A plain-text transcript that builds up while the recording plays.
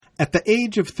At the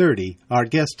age of 30, our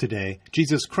guest today,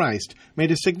 Jesus Christ,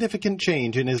 made a significant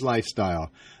change in his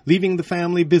lifestyle. Leaving the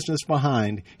family business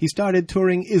behind, he started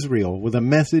touring Israel with a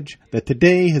message that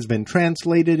today has been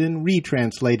translated and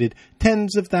retranslated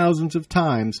tens of thousands of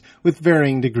times with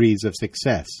varying degrees of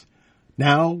success.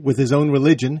 Now, with his own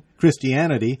religion,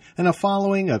 Christianity, and a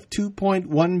following of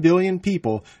 2.1 billion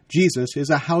people, Jesus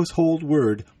is a household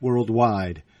word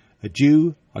worldwide. A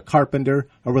Jew, a carpenter,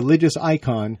 a religious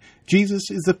icon,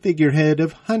 Jesus is the figurehead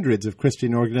of hundreds of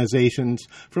Christian organizations,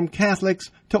 from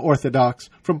Catholics to Orthodox,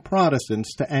 from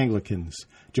Protestants to Anglicans,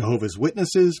 Jehovah's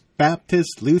Witnesses,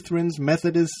 Baptists, Lutherans,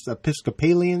 Methodists,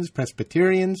 Episcopalians,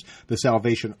 Presbyterians, the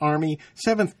Salvation Army,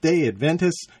 Seventh-day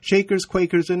Adventists, Shakers,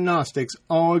 Quakers, and Gnostics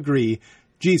all agree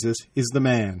Jesus is the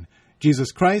man.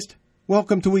 Jesus Christ,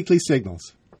 welcome to Weekly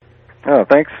Signals. Oh,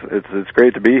 thanks. It's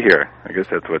great to be here. I guess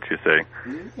that's what you say.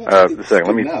 A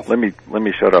second. Let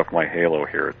me shut off my halo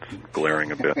here. It's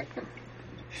glaring a bit.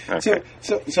 Okay.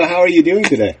 So how are you doing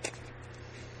today?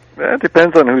 That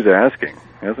depends on who's asking.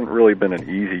 It hasn't really been an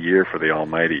easy year for the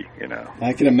Almighty, you know.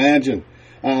 I can imagine.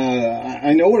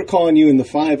 I know we're calling you in the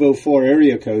 504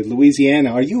 area code,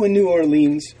 Louisiana. Are you in New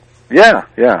Orleans? Yeah.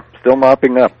 Still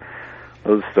mopping up.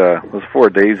 Those 4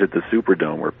 days at the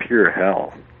Superdome were pure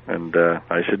hell. And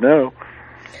I should know.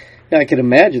 Yeah, I can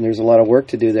imagine there's a lot of work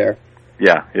to do there.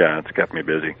 Yeah, it's kept me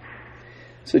busy.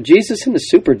 So Jesus in the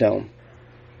Superdome.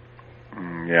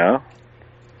 Yeah.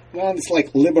 Well, it's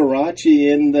like Liberace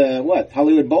in the,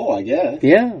 Hollywood Bowl, I guess.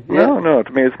 Yeah. No,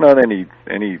 to me it's not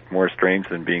any more strange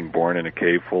than being born in a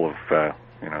cave full of,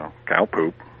 cow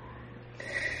poop.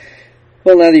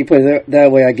 Well, now that you put it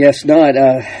that way, I guess not.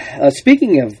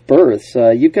 Speaking of births,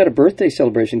 you've got a birthday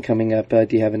celebration coming up. Do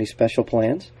you have any special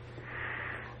plans?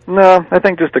 No, I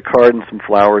think just a card and some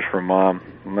flowers for Mom.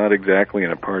 I'm not exactly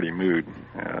in a party mood.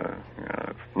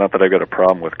 It's not that I've got a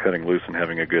problem with cutting loose and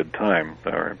having a good time,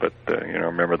 but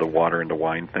remember the water into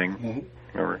wine thing?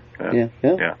 Mm-hmm. Remember that?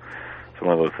 Yeah. It's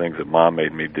one of those things that Mom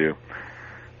made me do.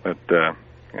 But,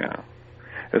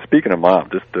 speaking of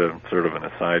Mom, just sort of an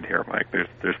aside here, Mike,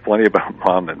 there's plenty about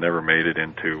Mom that never made it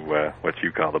into what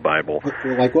you call the Bible.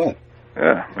 Like what?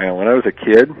 Man, when I was a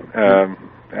kid,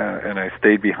 and I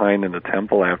stayed behind in the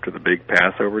temple after the big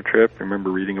Passover trip, remember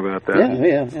reading about that?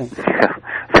 Yeah.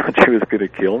 I thought she was going to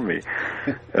kill me.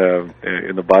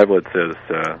 In the Bible it says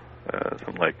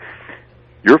something like,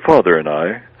 "Your father and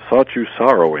I sought you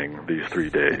sorrowing these 3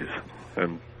 days."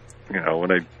 And,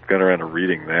 when I got around to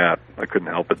reading that, I couldn't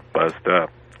help but bust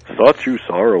up. Sought you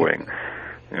sorrowing.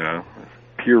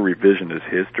 Pure revisionist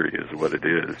history is what it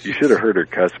is. You should have heard her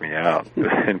cuss me out. It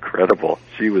was incredible.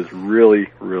 She was really,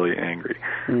 really angry.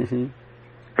 Mm-hmm.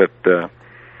 But,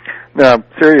 now,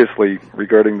 seriously,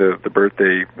 regarding the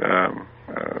birthday,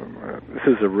 this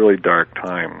is a really dark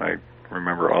time. I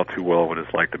remember all too well what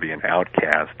it's like to be an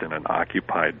outcast in an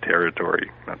occupied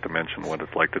territory, not to mention what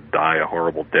it's like to die a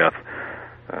horrible death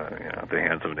at the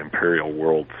hands of an imperial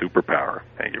world superpower.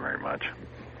 Thank you very much.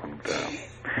 And,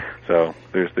 so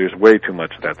there's way too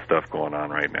much of that stuff going on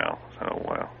right now.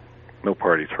 So no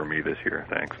parties for me this year,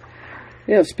 thanks.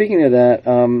 Yeah, speaking of that,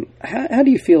 how do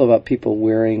you feel about people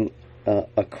wearing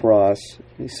a cross,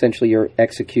 essentially your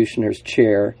executioner's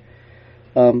chair,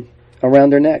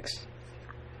 around their necks?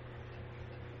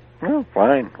 Well,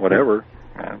 fine, whatever.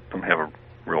 I don't have a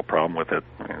real problem with it.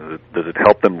 Does it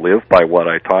help them live by what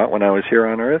I taught when I was here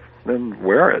on Earth? Then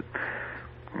wear it.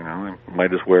 I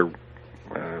might as well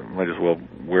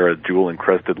wear a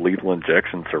jewel-encrusted lethal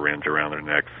injection syringe around their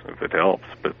necks if it helps.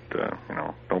 But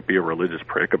don't be a religious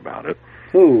prick about it.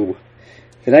 Ooh,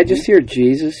 did I just hear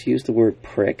Jesus use the word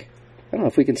prick? I don't know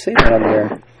if we can say that on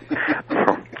there.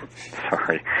 Oh,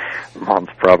 sorry, Mom's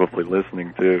probably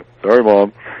listening too. Sorry,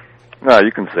 Mom. No,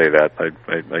 you can say that.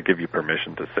 I give you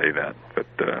permission to say that. But,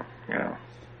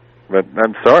 But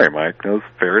I'm sorry, Mike. Those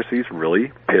Pharisees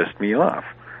really pissed me off.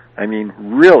 I mean,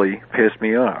 really pissed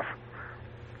me off.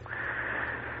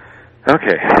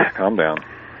 Okay, calm down.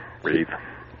 Breathe.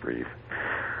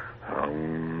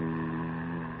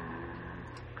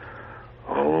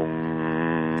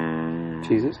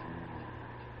 Jesus?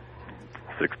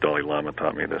 6 Dalai Lama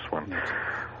taught me this one.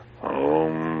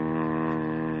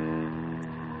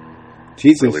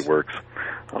 Jesus really works.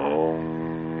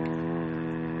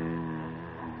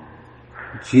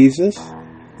 Jesus?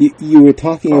 You were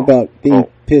talking about being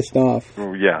pissed off.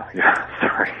 Oh, yeah,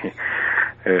 sorry.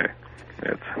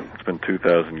 It's been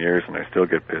 2,000 years and I still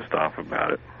get pissed off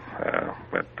about it.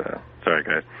 But sorry,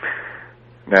 guys.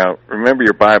 Now, remember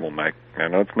your Bible, Mike. I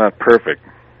know it's not perfect.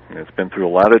 It's been through a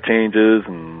lot of changes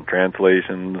and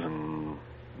translations and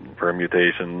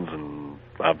permutations and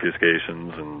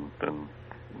obfuscations and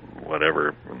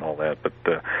whatever and all that. But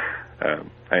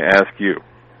I ask you,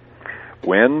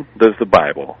 when does the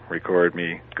Bible record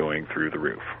me going through the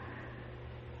roof?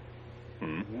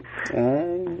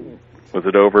 Was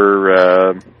it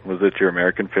over, was it your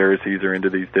American Pharisees are into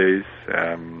these days?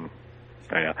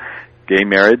 Gay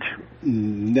marriage?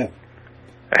 No.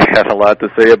 I had a lot to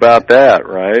say about that,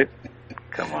 right?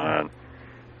 Come on.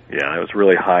 Yeah, it was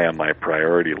really high on my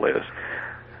priority list.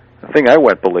 The thing I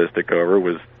went ballistic over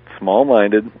was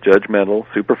small-minded, judgmental,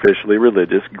 superficially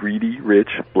religious, greedy, rich,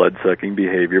 blood-sucking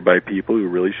behavior by people who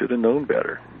really should have known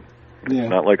better. Yeah.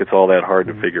 It's not like it's all that hard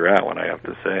to figure out what I have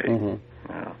to say.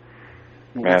 Yeah.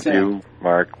 Matthew,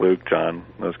 Mark, Luke, John,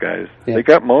 those guys, they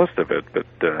got most of it, but,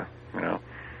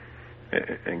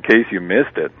 in case you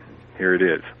missed it, here it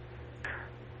is.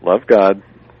 Love God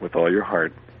with all your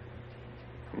heart,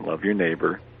 and love your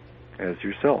neighbor as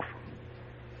yourself.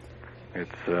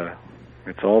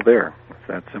 It's all there. It's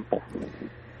that simple.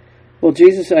 Well,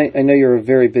 Jesus, I know you're a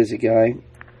very busy guy,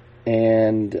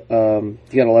 and you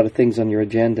got a lot of things on your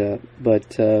agenda.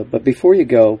 But before you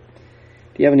go,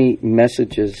 do you have any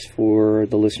messages for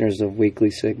the listeners of Weekly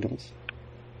Signals?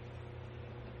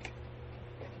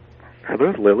 Are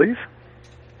those lilies?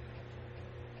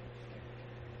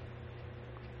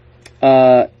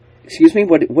 Excuse me.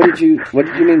 What did you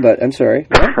mean by? I'm sorry.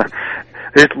 What?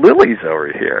 There's lilies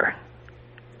over here.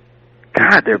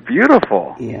 God, they're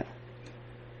beautiful. Yeah.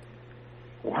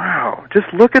 Wow, just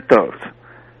look at those.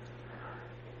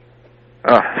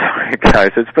 Oh, sorry,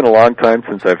 guys. It's been a long time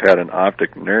since I've had an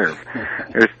optic nerve.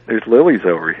 There's lilies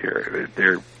over here.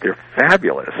 They're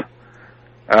fabulous.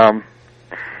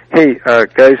 Hey,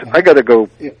 guys, I gotta go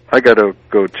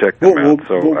check them out.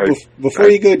 Before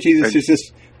you go, Jesus,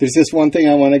 there's this one thing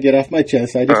I want to get off my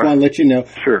chest. I just want to let you know.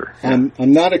 Sure. I'm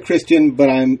not a Christian, but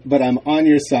I'm on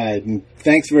your side. And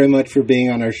thanks very much for being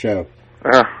on our show.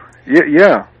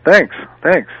 Yeah. Thanks.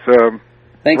 Thanks,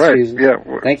 right. Jesus. Yeah.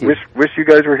 Thank you. Wish you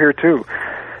guys were here too.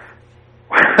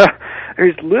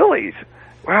 There's lilies.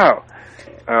 Wow.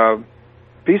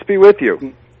 Peace be with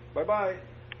you. Bye.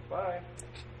 Bye.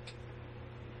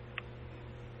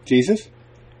 Jesus?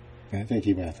 I think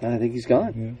he left. I think he's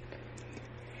gone.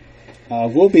 Yeah.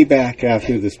 We'll be back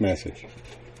after this message.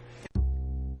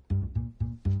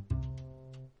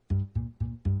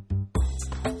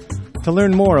 To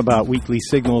learn more about Weekly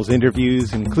Signals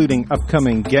interviews, including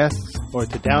upcoming guests, or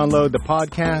to download the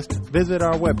podcast, visit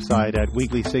our website at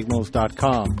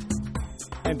weeklysignals.com.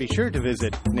 And be sure to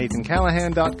visit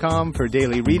nathancallahan.com for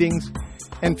daily readings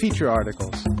and feature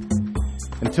articles.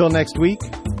 Until next week,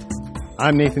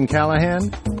 I'm Nathan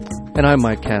Callahan. And I'm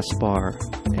Mike Caspar.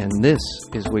 And this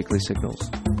is Weekly Signals.